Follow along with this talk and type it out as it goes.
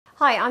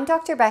Hi, I'm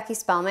Dr. Becky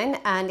Spelman,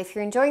 and if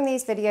you're enjoying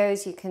these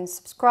videos, you can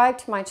subscribe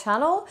to my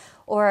channel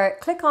or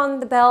click on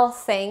the bell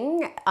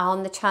thing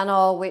on the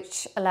channel,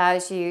 which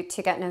allows you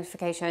to get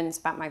notifications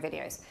about my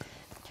videos.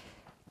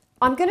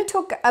 I'm going to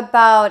talk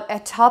about a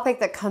topic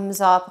that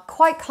comes up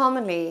quite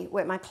commonly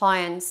with my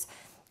clients,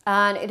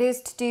 and it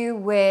is to do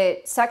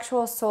with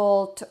sexual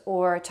assault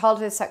or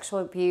childhood sexual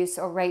abuse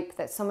or rape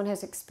that someone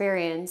has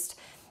experienced,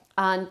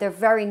 and they're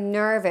very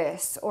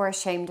nervous or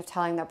ashamed of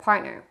telling their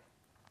partner.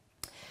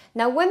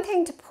 Now, one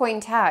thing to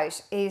point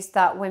out is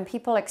that when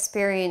people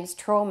experience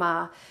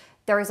trauma,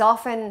 there is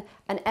often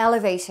an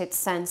elevated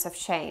sense of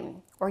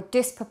shame or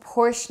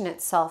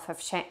disproportionate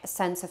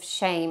sense of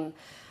shame,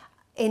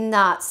 in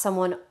that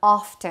someone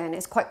often,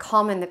 it's quite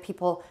common that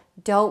people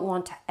don't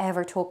want to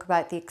ever talk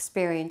about the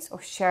experience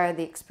or share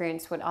the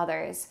experience with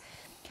others.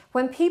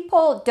 When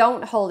people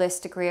don't hold this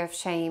degree of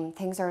shame,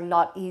 things are a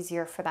lot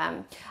easier for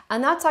them.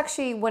 And that's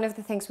actually one of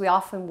the things we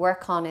often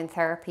work on in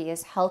therapy,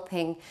 is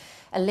helping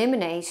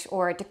eliminate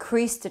or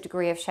decrease the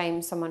degree of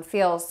shame someone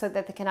feels so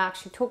that they can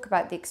actually talk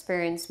about the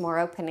experience more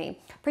openly,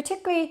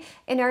 particularly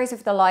in areas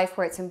of their life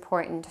where it's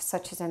important,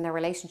 such as in their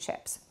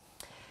relationships.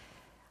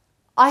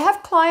 I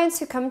have clients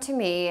who come to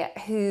me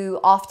who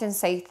often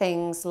say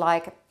things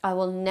like, I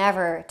will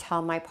never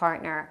tell my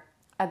partner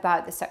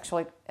about the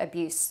sexual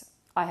abuse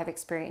I have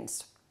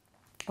experienced.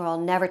 Or I'll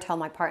never tell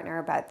my partner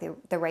about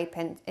the rape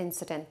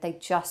incident. They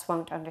just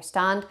won't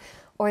understand,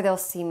 or they'll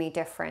see me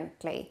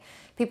differently.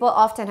 People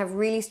often have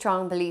really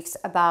strong beliefs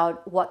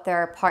about what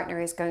their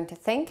partner is going to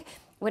think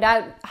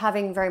without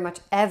having very much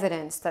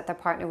evidence that their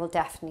partner will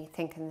definitely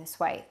think in this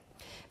way.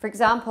 For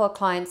example, a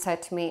client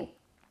said to me,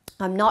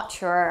 I'm not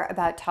sure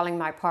about telling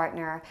my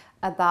partner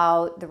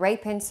about the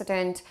rape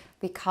incident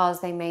because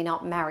they may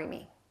not marry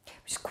me,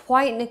 which is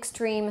quite an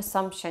extreme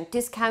assumption,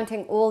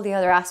 discounting all the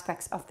other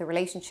aspects of the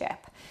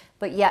relationship,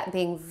 but yet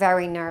being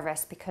very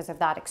nervous because of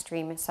that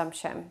extreme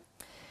assumption.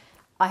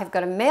 I have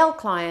got a male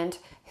client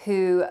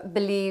who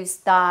believes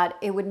that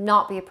it would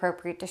not be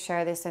appropriate to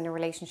share this in a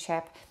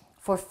relationship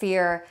for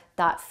fear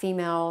that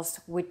females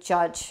would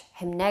judge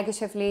him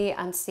negatively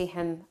and see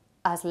him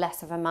as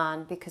less of a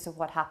man because of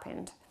what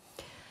happened.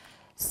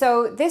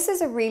 So this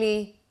is a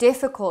really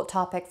difficult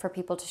topic for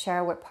people to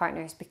share with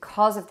partners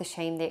because of the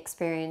shame they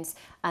experience,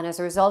 and as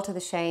a result of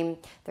the shame,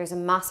 there's a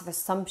massive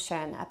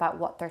assumption about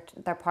what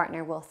their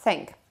partner will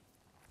think.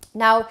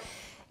 Now,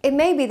 it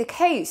may be the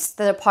case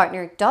that a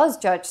partner does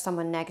judge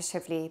someone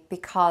negatively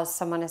because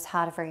someone has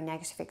had a very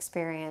negative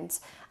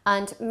experience,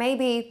 and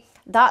maybe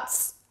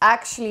that's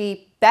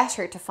actually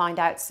better to find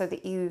out so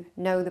that you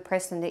know the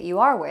person that you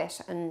are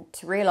with, and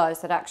to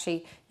realize that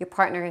actually your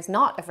partner is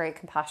not a very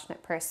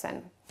compassionate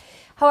person.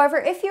 However,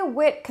 if you're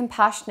with a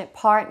compassionate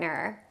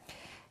partner,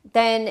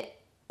 then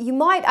you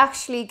might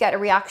actually get a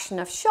reaction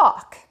of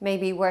shock,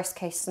 maybe worst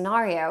case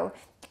scenario,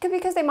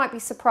 because they might be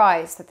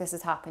surprised that this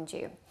has happened to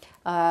you,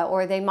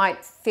 or they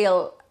might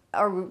feel,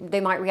 or they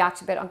might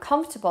react a bit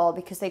uncomfortable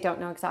because they don't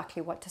know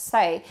exactly what to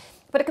say.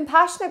 But a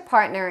compassionate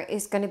partner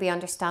is going to be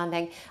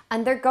understanding,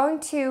 and they're going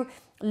to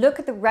look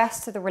at the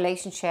rest of the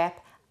relationship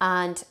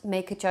and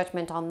make a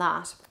judgment on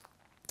that.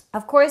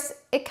 Of course,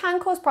 it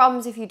can cause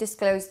problems if you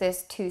disclose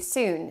this too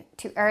soon,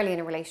 too early in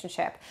a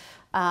relationship,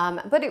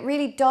 but it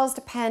really does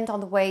depend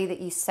on the way that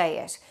you say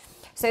it.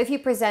 So if you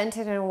present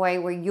it in a way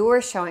where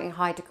you're showing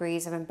high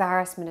degrees of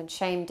embarrassment and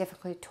shame,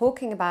 difficulty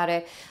talking about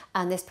it,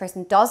 and this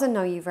person doesn't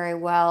know you very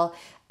well,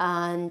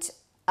 and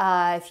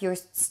if you're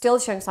still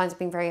showing signs of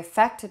being very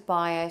affected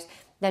by it,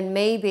 then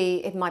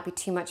maybe it might be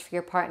too much for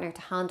your partner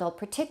to handle,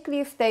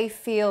 particularly if they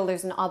feel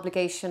there's an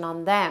obligation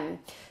on them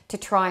to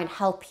try and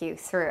help you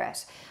through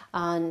it.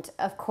 And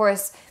of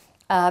course,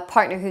 a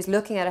partner who's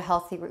looking at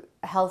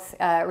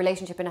a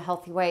relationship in a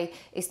healthy way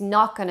is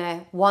not going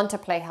to want to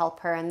play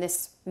helper, and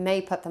this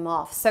may put them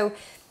off. So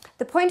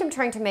the point I'm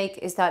trying to make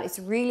is that it's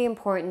really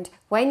important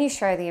when you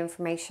share the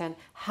information,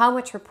 how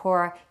much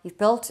rapport you've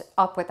built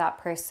up with that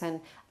person,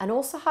 and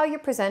also how you're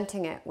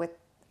presenting it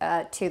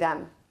to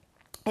them.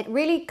 It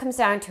really comes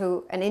down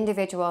to an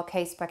individual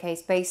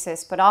case-by-case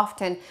basis, but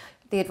often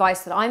the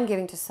advice that I'm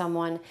giving to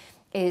someone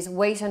is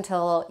wait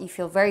until you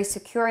feel very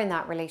secure in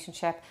that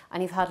relationship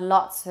and you've had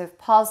lots of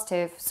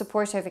positive,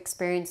 supportive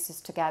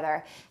experiences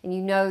together, and you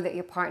know that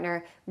your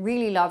partner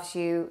really loves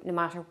you no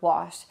matter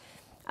what.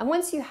 And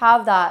once you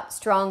have that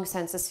strong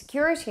sense of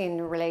security in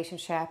the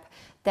relationship,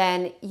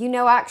 then you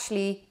know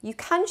actually you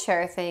can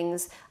share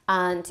things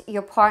and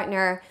your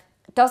partner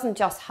doesn't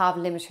just have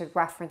limited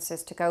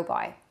references to go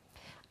by.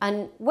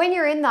 And when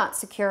you're in that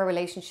secure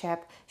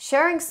relationship,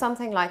 sharing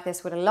something like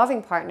this with a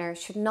loving partner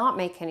should not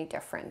make any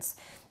difference.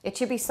 It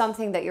should be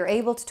something that you're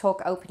able to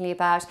talk openly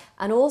about,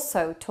 and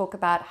also talk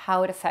about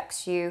how it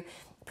affects you,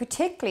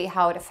 particularly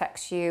how it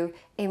affects you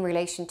in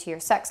relation to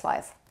your sex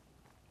life.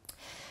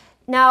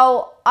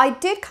 Now, I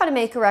did kind of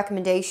make a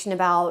recommendation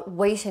about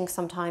waiting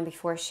some time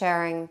before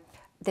sharing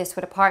this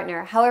with a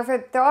partner.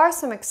 However, there are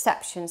some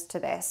exceptions to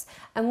this.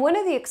 And one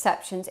of the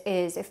exceptions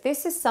is if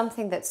this is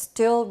something that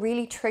still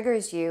really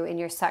triggers you in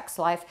your sex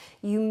life,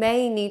 you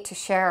may need to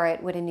share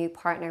it with a new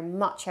partner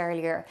much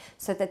earlier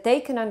so that they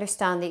can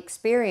understand the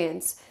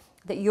experience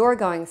that you're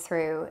going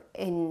through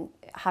in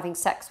having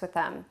sex with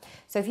them.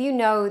 So if you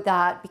know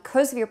that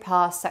because of your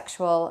past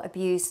sexual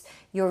abuse,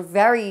 you're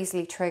very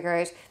easily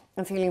triggered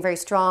and feeling very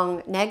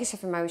strong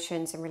negative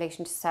emotions in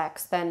relation to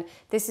sex, then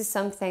this is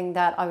something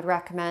that I would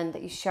recommend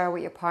that you share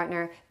with your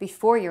partner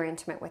before you're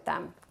intimate with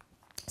them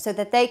so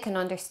that they can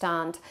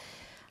understand.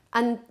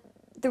 And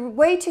the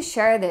way to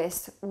share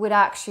this would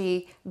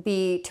actually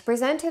be to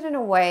present it in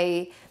a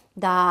way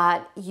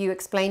that you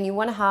explain you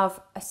want to have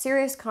a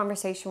serious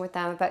conversation with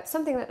them about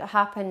something that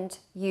happened to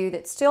you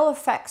that still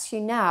affects you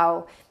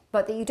now,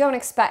 but that you don't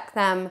expect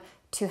them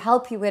to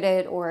help you with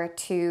it or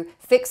to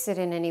fix it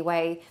in any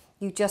way.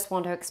 You just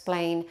want to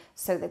explain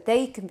so that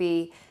they can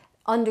be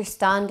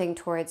understanding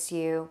towards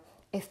you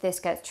if this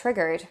gets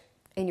triggered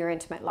in your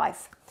intimate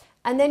life.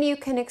 And then you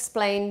can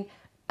explain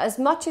as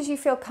much as you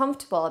feel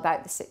comfortable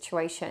about the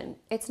situation.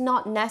 It's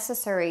not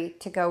necessary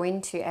to go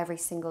into every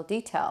single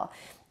detail.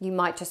 You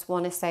might just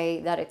want to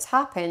say that it's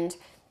happened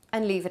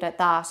and leave it at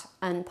that,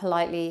 and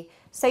politely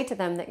say to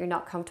them that you're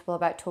not comfortable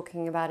about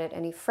talking about it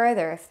any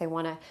further if they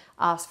want to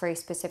ask very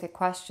specific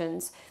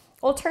questions.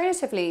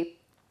 Alternatively,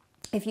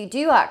 if you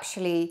do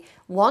actually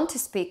want to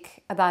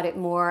speak about it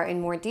more in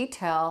more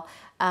detail,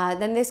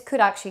 then this could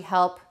actually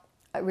help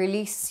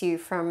release you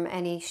from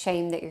any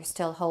shame that you're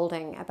still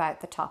holding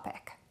about the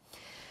topic.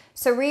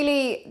 So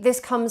really, this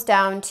comes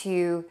down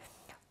to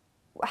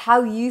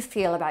how you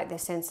feel about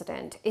this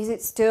incident. Is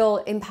it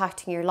still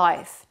impacting your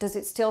life? Does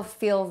it still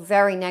feel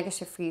very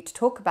negative for you to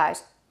talk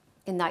about,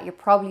 in that you're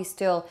probably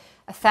still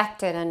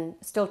affected and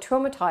still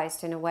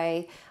traumatized in a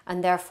way,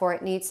 and therefore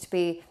it needs to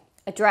be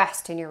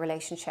addressed in your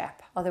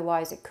relationship?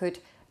 Otherwise it could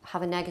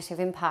have a negative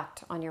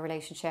impact on your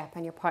relationship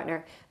and your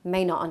partner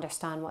may not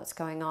understand what's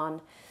going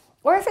on.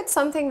 Or if it's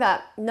something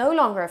that no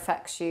longer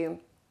affects you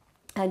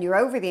and you're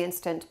over the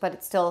incident, but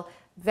it's still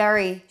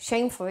very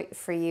shameful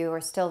for you or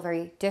still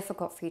very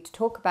difficult for you to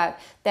talk about,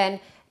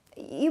 then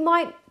you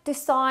might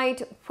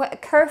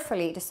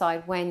carefully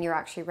decide when you're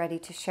actually ready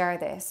to share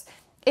this,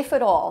 if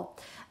at all.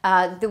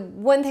 The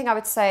one thing I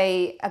would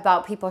say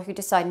about people who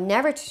decide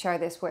never to share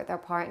this with their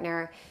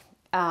partner,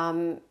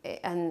 and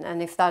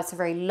if that's a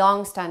very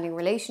long-standing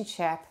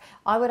relationship,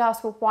 I would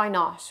ask, well, why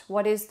not?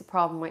 What is the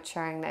problem with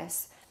sharing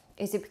this?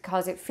 Is it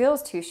because it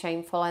feels too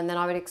shameful? And then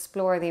I would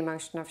explore the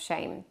emotion of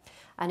shame.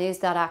 And is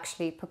that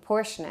actually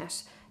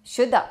proportionate?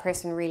 Should that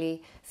person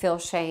really feel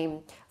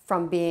shame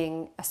from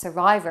being a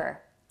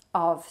survivor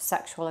of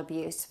sexual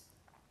abuse?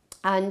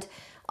 And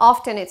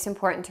often it's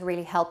important to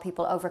really help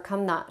people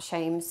overcome that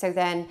shame, so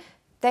then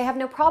they have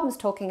no problems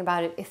talking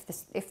about it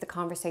if the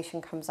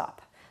conversation comes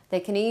up. They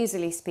can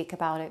easily speak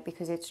about it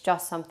because it's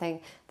just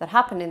something that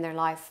happened in their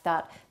life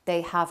that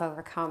they have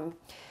overcome.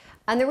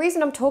 And the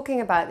reason I'm talking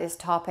about this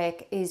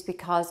topic is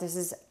because this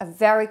is a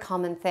very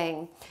common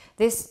thing.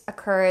 This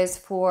occurs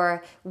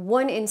for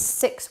 1 in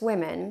 6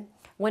 women,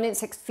 1 in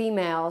 6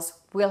 females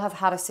will have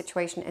had a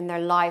situation in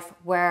their life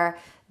where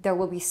there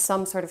will be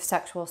some sort of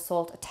sexual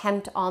assault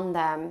attempt on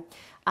them,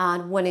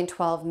 and 1 in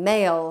 12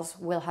 males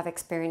will have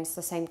experienced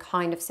the same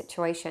kind of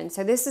situation.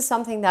 So this is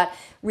something that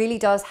really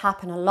does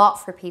happen a lot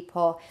for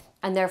people,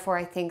 and therefore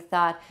I think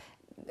that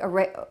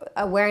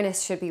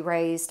awareness should be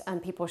raised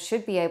and people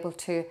should be able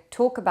to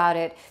talk about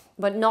it,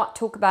 but not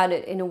talk about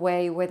it in a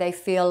way where they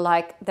feel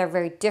like they're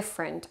very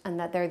different and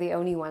that they're the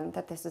only one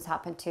that this has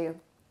happened to.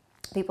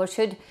 People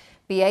should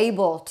be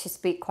able to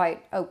speak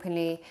quite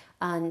openly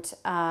and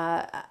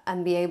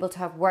be able to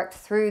have worked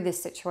through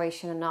this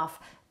situation enough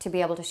to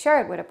be able to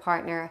share it with a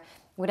partner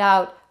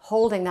without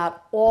holding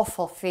that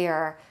awful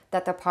fear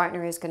that their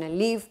partner is going to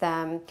leave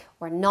them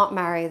or not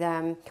marry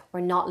them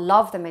or not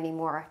love them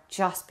anymore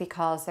just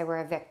because they were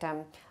a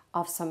victim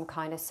of some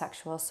kind of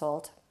sexual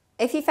assault.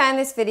 If you found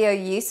this video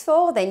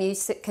useful, then you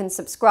can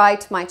subscribe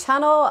to my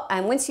channel,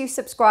 and once you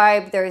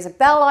subscribe there is a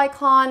bell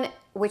icon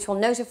which will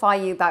notify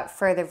you about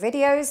further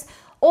videos.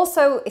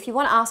 Also, if you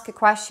want to ask a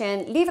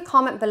question, leave a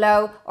comment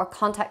below or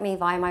contact me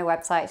via my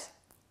website.